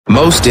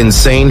Most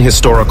insane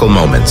historical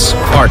moments.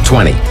 Part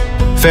 20.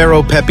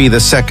 Pharaoh Pepi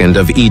II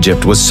of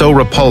Egypt was so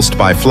repulsed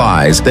by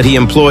flies that he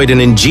employed an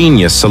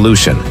ingenious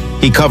solution.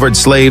 He covered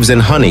slaves in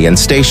honey and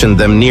stationed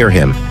them near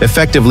him,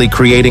 effectively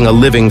creating a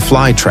living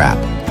fly trap.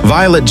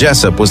 Violet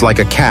Jessop was like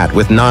a cat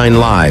with 9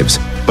 lives,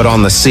 but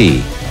on the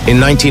sea. In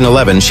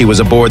 1911, she was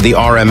aboard the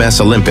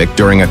RMS Olympic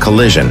during a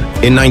collision.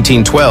 In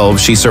 1912,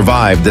 she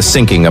survived the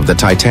sinking of the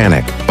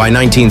Titanic. By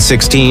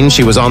 1916,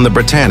 she was on the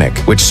Britannic,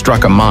 which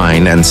struck a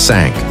mine and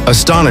sank.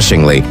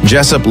 Astonishingly,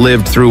 Jessop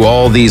lived through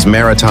all these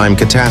maritime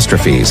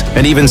catastrophes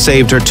and even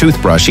saved her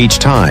toothbrush each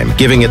time,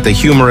 giving it the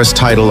humorous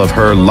title of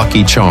her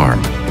lucky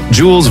charm.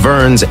 Jules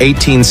Verne's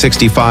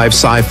 1865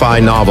 sci-fi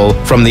novel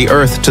From the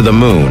Earth to the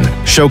Moon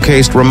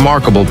showcased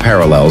remarkable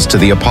parallels to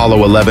the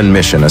Apollo 11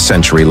 mission a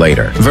century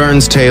later.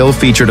 Verne's tale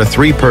featured a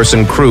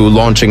 3-person crew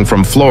launching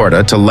from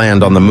Florida to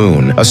land on the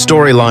moon, a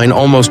storyline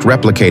almost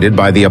replicated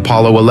by the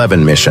Apollo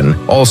 11 mission,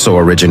 also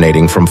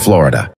originating from Florida.